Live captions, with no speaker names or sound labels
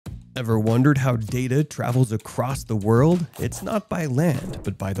Ever wondered how data travels across the world? It's not by land,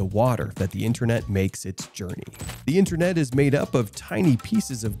 but by the water that the internet makes its journey. The internet is made up of tiny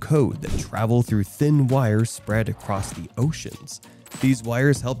pieces of code that travel through thin wires spread across the oceans. These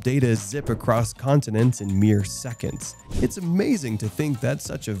wires help data zip across continents in mere seconds. It's amazing to think that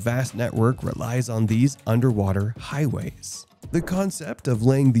such a vast network relies on these underwater highways. The concept of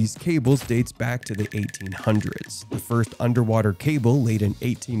laying these cables dates back to the 1800s. The first underwater cable, laid in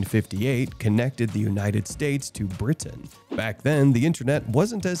 1858, connected the United States to Britain. Back then, the internet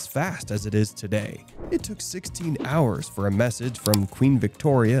wasn't as fast as it is today. It took 16 hours for a message from Queen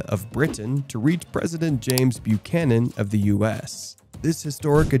Victoria of Britain to reach President James Buchanan of the US. This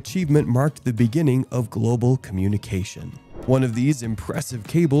historic achievement marked the beginning of global communication. One of these impressive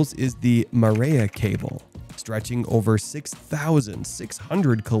cables is the Marea cable, stretching over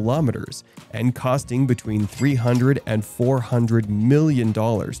 6,600 kilometers and costing between $300 and $400 million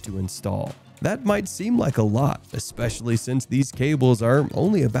to install. That might seem like a lot, especially since these cables are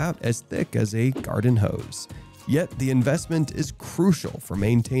only about as thick as a garden hose. Yet the investment is crucial for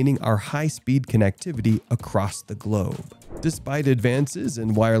maintaining our high-speed connectivity across the globe. Despite advances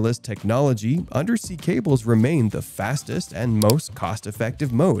in wireless technology, undersea cables remain the fastest and most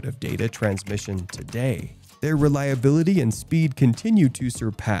cost-effective mode of data transmission today. Their reliability and speed continue to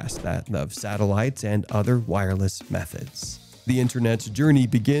surpass that of satellites and other wireless methods. The internet's journey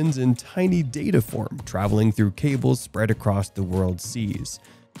begins in tiny data form, traveling through cables spread across the world's seas.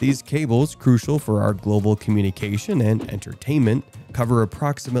 These cables, crucial for our global communication and entertainment, cover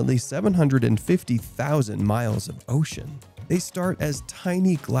approximately 750,000 miles of ocean. They start as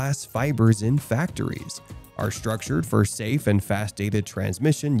tiny glass fibers in factories, are structured for safe and fast data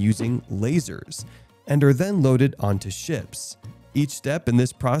transmission using lasers, and are then loaded onto ships. Each step in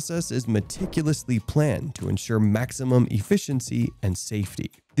this process is meticulously planned to ensure maximum efficiency and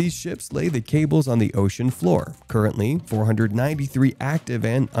safety. These ships lay the cables on the ocean floor. Currently, 493 active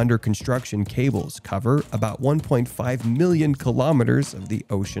and under construction cables cover about 1.5 million kilometers of the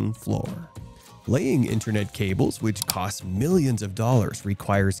ocean floor. Laying internet cables, which costs millions of dollars,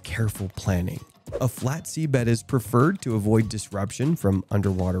 requires careful planning. A flat seabed is preferred to avoid disruption from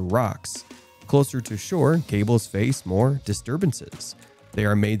underwater rocks. Closer to shore, cables face more disturbances. They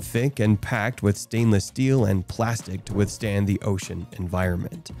are made thick and packed with stainless steel and plastic to withstand the ocean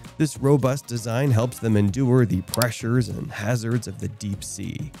environment. This robust design helps them endure the pressures and hazards of the deep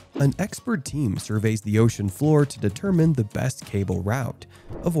sea. An expert team surveys the ocean floor to determine the best cable route,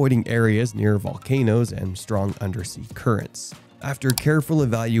 avoiding areas near volcanoes and strong undersea currents. After careful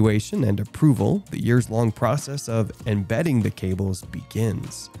evaluation and approval, the years-long process of embedding the cables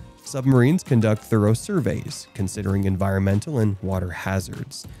begins. Submarines conduct thorough surveys, considering environmental and water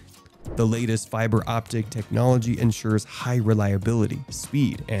hazards. The latest fiber optic technology ensures high reliability,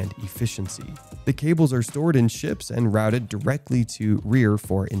 speed, and efficiency. The cables are stored in ships and routed directly to rear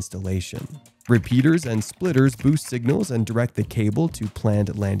for installation. Repeaters and splitters boost signals and direct the cable to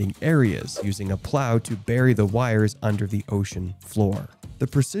planned landing areas, using a plow to bury the wires under the ocean floor. The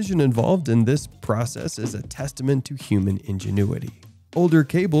precision involved in this process is a testament to human ingenuity. Older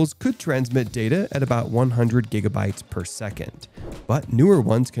cables could transmit data at about 100 gigabytes per second, but newer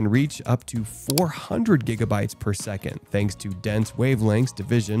ones can reach up to 400 gigabytes per second thanks to dense wavelengths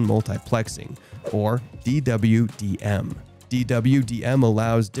division multiplexing, or DWDM. DWDM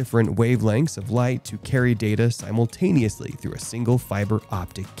allows different wavelengths of light to carry data simultaneously through a single fiber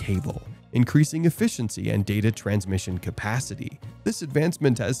optic cable, increasing efficiency and data transmission capacity. This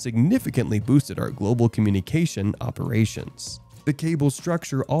advancement has significantly boosted our global communication operations. The cable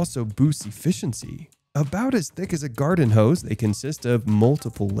structure also boosts efficiency. About as thick as a garden hose, they consist of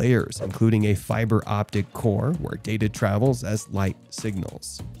multiple layers, including a fiber optic core where data travels as light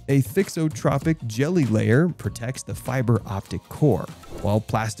signals. A thixotropic jelly layer protects the fiber optic core, while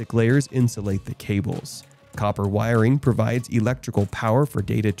plastic layers insulate the cables. Copper wiring provides electrical power for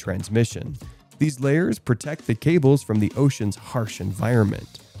data transmission. These layers protect the cables from the ocean's harsh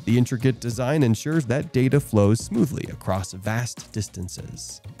environment. The intricate design ensures that data flows smoothly across vast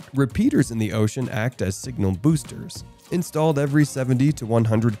distances. Repeaters in the ocean act as signal boosters, installed every 70 to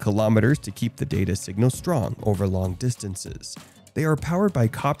 100 kilometers to keep the data signal strong over long distances. They are powered by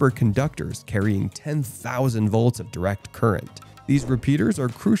copper conductors carrying 10,000 volts of direct current. These repeaters are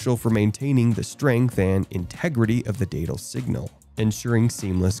crucial for maintaining the strength and integrity of the data signal, ensuring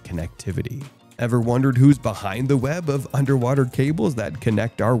seamless connectivity. Ever wondered who's behind the web of underwater cables that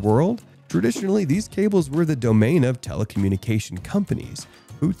connect our world? Traditionally, these cables were the domain of telecommunication companies,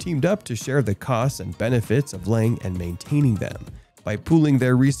 who teamed up to share the costs and benefits of laying and maintaining them. By pooling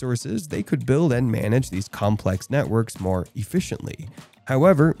their resources, they could build and manage these complex networks more efficiently.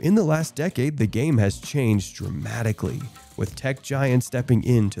 However, in the last decade, the game has changed dramatically, with tech giants stepping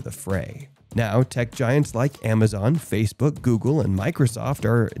into the fray. Now, tech giants like Amazon, Facebook, Google, and Microsoft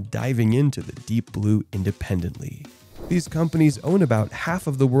are diving into the deep blue independently. These companies own about half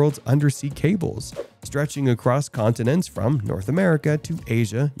of the world's undersea cables, stretching across continents from North America to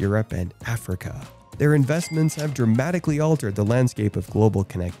Asia, Europe, and Africa. Their investments have dramatically altered the landscape of global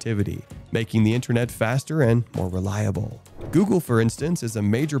connectivity, making the internet faster and more reliable. Google, for instance, is a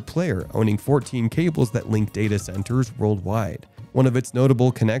major player, owning 14 cables that link data centers worldwide. One of its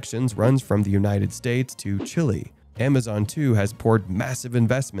notable connections runs from the United States to Chile. Amazon, too, has poured massive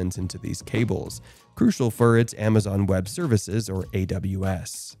investments into these cables, crucial for its Amazon Web Services, or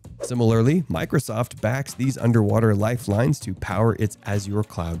AWS. Similarly, Microsoft backs these underwater lifelines to power its Azure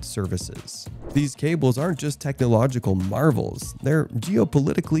cloud services. These cables aren't just technological marvels, they're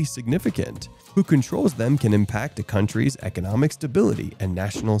geopolitically significant. Who controls them can impact a country's economic stability and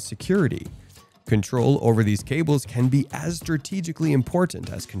national security. Control over these cables can be as strategically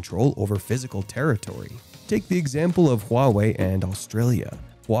important as control over physical territory. Take the example of Huawei and Australia.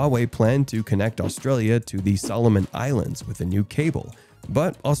 Huawei planned to connect Australia to the Solomon Islands with a new cable,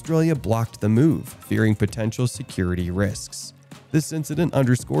 but Australia blocked the move, fearing potential security risks. This incident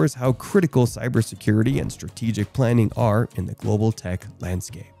underscores how critical cybersecurity and strategic planning are in the global tech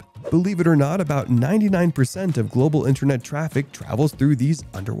landscape. Believe it or not, about 99% of global internet traffic travels through these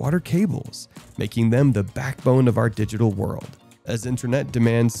underwater cables, making them the backbone of our digital world. As internet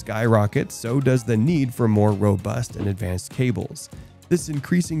demand skyrockets, so does the need for more robust and advanced cables. This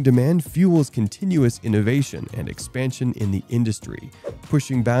increasing demand fuels continuous innovation and expansion in the industry,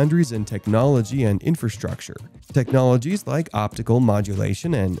 pushing boundaries in technology and infrastructure. Technologies like optical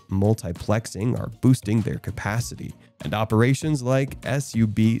modulation and multiplexing are boosting their capacity, and operations like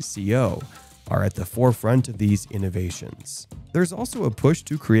SUBCO are at the forefront of these innovations. There's also a push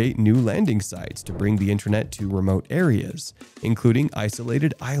to create new landing sites to bring the internet to remote areas, including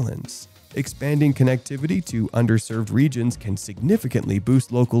isolated islands. Expanding connectivity to underserved regions can significantly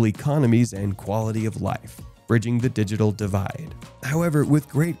boost local economies and quality of life, bridging the digital divide. However, with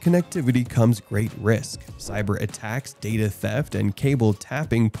great connectivity comes great risk. Cyber attacks, data theft, and cable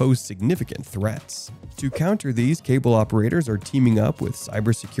tapping pose significant threats. To counter these, cable operators are teaming up with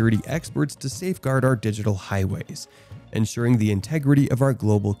cybersecurity experts to safeguard our digital highways, ensuring the integrity of our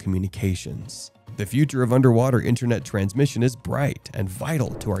global communications. The future of underwater internet transmission is bright and vital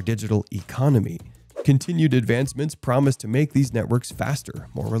to our digital economy. Continued advancements promise to make these networks faster,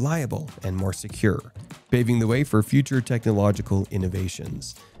 more reliable, and more secure, paving the way for future technological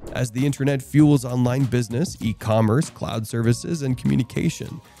innovations. As the internet fuels online business, e-commerce, cloud services, and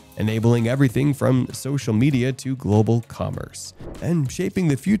communication, enabling everything from social media to global commerce, and shaping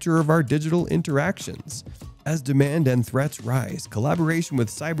the future of our digital interactions. As demand and threats rise, collaboration with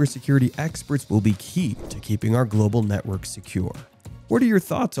cybersecurity experts will be key to keeping our global network secure. What are your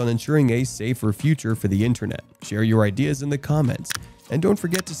thoughts on ensuring a safer future for the internet? Share your ideas in the comments, and don't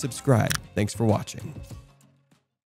forget to subscribe. Thanks for watching.